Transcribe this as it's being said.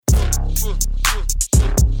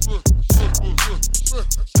What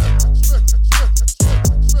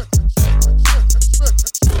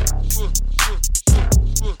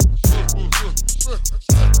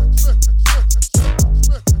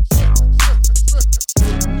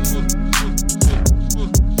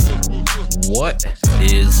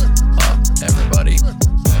is up, everybody?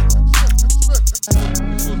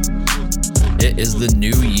 It is the new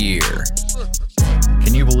year.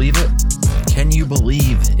 Can you believe it? Can you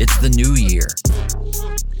believe it's the new year?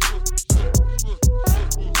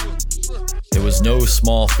 It was no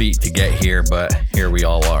small feat to get here, but here we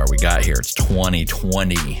all are. We got here. It's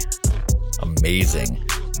 2020. Amazing.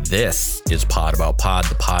 This is Pod About Pod,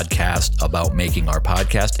 the podcast about making our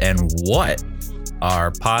podcast and what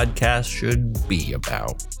our podcast should be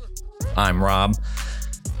about. I'm Rob,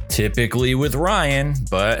 typically with Ryan,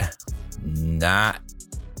 but not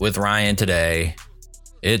with Ryan today.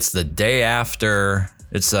 It's the day after.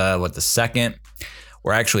 It's the second.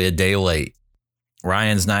 We're actually a day late.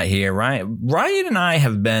 Ryan's not here. Ryan and I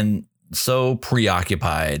have been so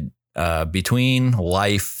preoccupied between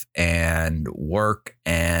life and work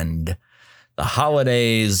and the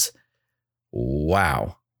holidays.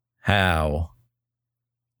 Wow, how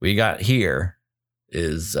we got here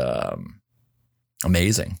is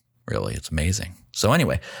amazing. Really, it's amazing. So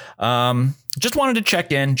anyway, just wanted to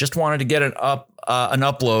check in. Just wanted to get an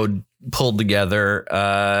upload pulled together.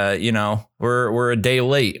 We're a day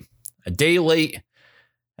late. A day late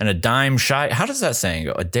and a dime shy. How does that saying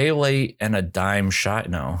go? A day late and a dime shy.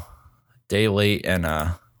 No, a day late and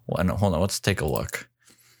hold on. Let's take a look.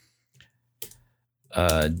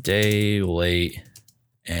 A day late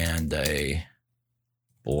and a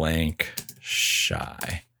blank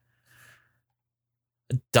shy.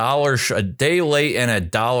 A day late and a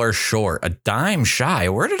dollar short. A dime shy.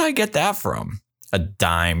 Where did I get that from? A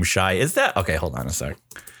dime shy. Is that okay? Hold on a sec.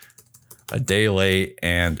 A day late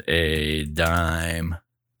and a dime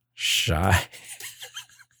shy.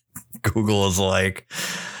 Google is like,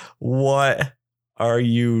 what are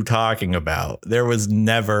you talking about? That was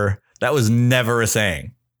never a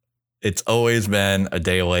saying. It's always been a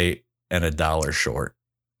day late and a dollar short,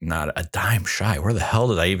 not a dime shy. Where the hell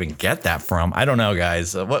did I even get that from? I don't know,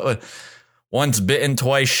 guys. What once bitten,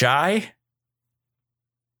 twice shy?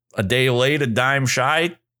 A day late, a dime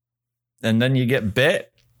shy, and then you get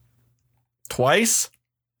bit twice?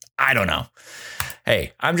 I don't know.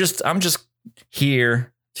 Hey, I'm just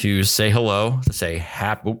here to say hello, to say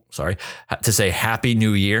happy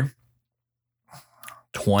new year.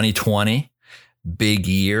 2020, big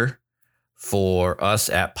year for us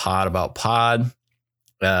at Pod About Pod.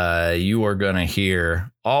 You are going to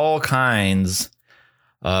hear all kinds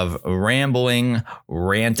of rambling,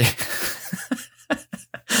 ranting.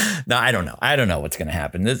 No, I don't know. I don't know what's going to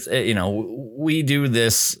happen. We do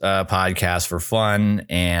this podcast for fun.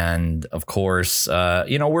 And of course,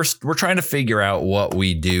 we're trying to figure out what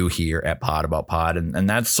we do here at Pod About Pod. And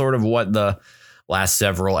that's sort of what the last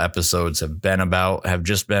several episodes have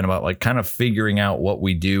just been about, like kind of figuring out what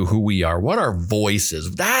we do, who we are, what our voice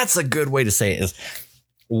is. That's a good way to say it, is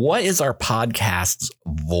what is our podcast's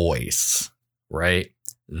voice, right?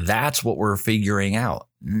 That's what we're figuring out.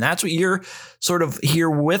 And that's what you're sort of here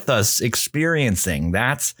with us experiencing.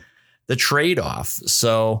 That's the trade-off.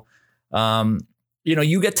 So,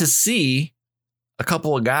 you get to see a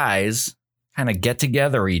couple of guys kind of get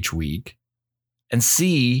together each week and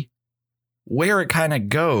see where it kind of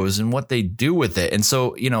goes and what they do with it. And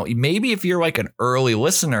so, maybe if you're like an early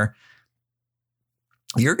listener,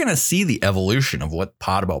 you're going to see the evolution of what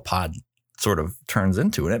Pod About Pod sort of turns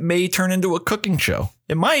into. And it may turn into a cooking show.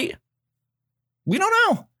 It might. We don't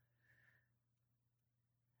know.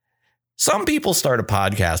 Some people start a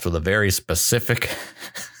podcast with a very specific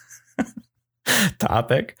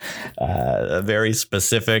topic, a very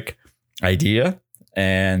specific idea,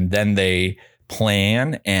 and then they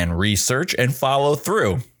plan and research and follow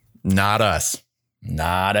through. Not us.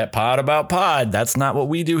 Not at Pod About Pod. That's not what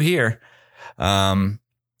we do here.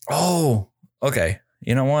 Okay.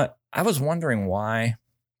 You know what? I was wondering why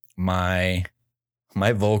my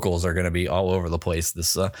vocals are going to be all over the place.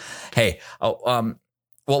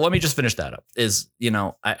 Well, let me just finish that up.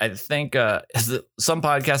 I think some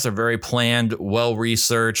podcasts are very planned, well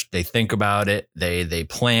researched. They think about it, they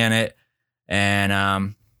plan it,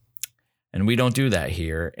 and we don't do that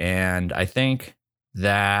here. And I think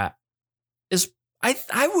that is,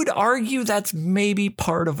 I would argue that's maybe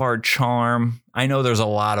part of our charm. I know there's a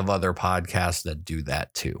lot of other podcasts that do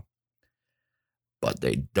that too, but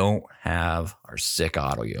they don't have our sick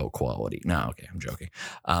audio quality. No, okay, I'm joking.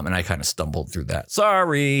 And I kind of stumbled through that.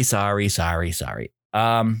 Sorry.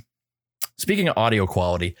 Speaking of audio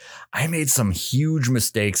quality, I made some huge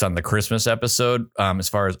mistakes on the Christmas episode as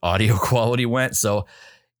far as audio quality went. So,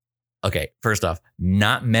 okay, first off,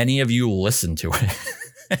 not many of you listened to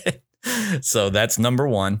it. So that's number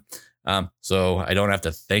one. So I don't have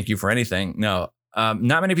to thank you for anything. No,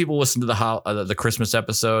 not many people listened to the Christmas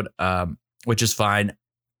episode, which is fine.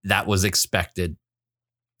 That was expected.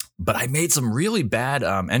 But I made some really bad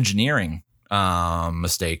engineering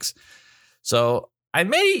mistakes. So I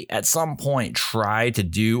may at some point try to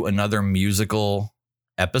do another musical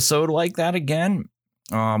episode like that again.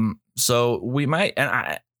 So we might,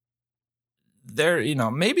 and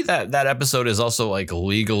maybe that episode is also like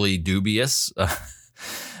legally dubious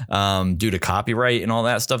due to copyright and all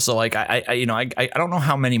that stuff. So like, I don't know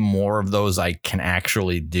how many more of those I can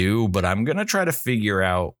actually do, but I'm going to try to figure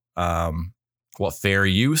out what fair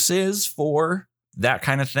use is for that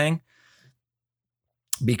kind of thing.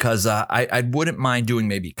 Because I wouldn't mind doing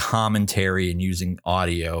maybe commentary and using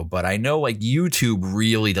audio, but I know like YouTube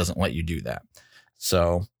really doesn't let you do that.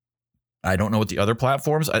 So I don't know what the other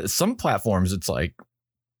platforms. Some platforms it's like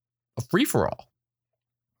a free for all.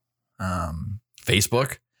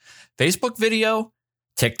 Facebook video,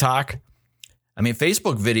 TikTok. I mean,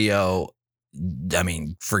 Facebook video. I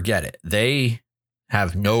mean, forget it. They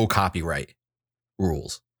have no copyright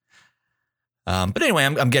rules. But anyway,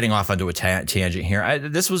 I'm getting off onto a tangent here.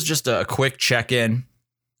 This was just a quick check-in,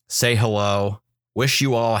 say hello, wish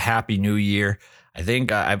you all a happy new year. I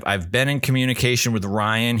think I've been in communication with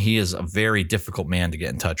Ryan. He is a very difficult man to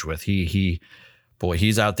get in touch with. He's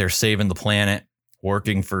out there saving the planet,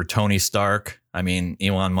 working for Tony Stark. I mean,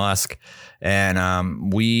 Elon Musk. And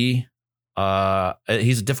he's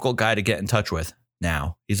a difficult guy to get in touch with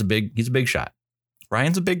now. He's a big shot.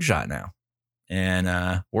 Ryan's a big shot now.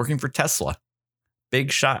 And working for Tesla.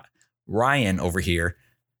 Big shot. Ryan over here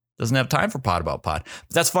doesn't have time for Pod About Pod.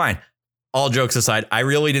 But that's fine. All jokes aside, I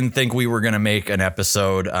really didn't think we were going to make an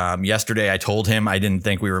episode. Yesterday, I told him I didn't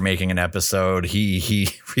think we were making an episode. He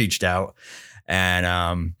reached out, and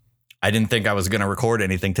I didn't think I was going to record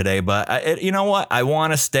anything today. But you know what? I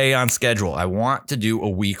want to stay on schedule. I want to do a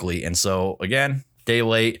weekly. And so, again, day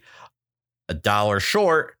late, $1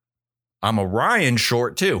 short. I'm a Ryan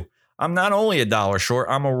short, too. I'm not only $1 short,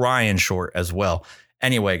 I'm a Ryan short as well.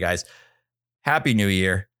 Anyway, guys, Happy New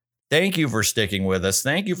Year. Thank you for sticking with us.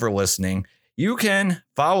 Thank you for listening. You can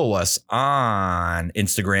follow us on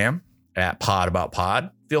Instagram at podaboutpod.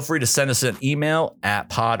 Feel free to send us an email at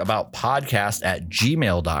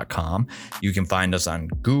podaboutpodcast@gmail.com. You can find us on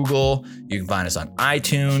Google. You can find us on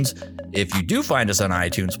iTunes. If you do find us on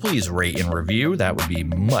iTunes, please rate and review. That would be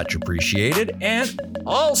much appreciated. And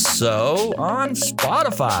also on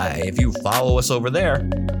Spotify. If you follow us over there,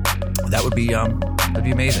 that'd be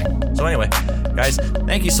amazing. So anyway, guys,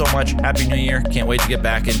 thank you so much. Happy New Year. Can't wait to get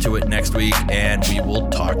back into it next week. And we will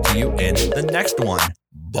talk to you in the next one.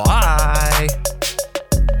 Bye.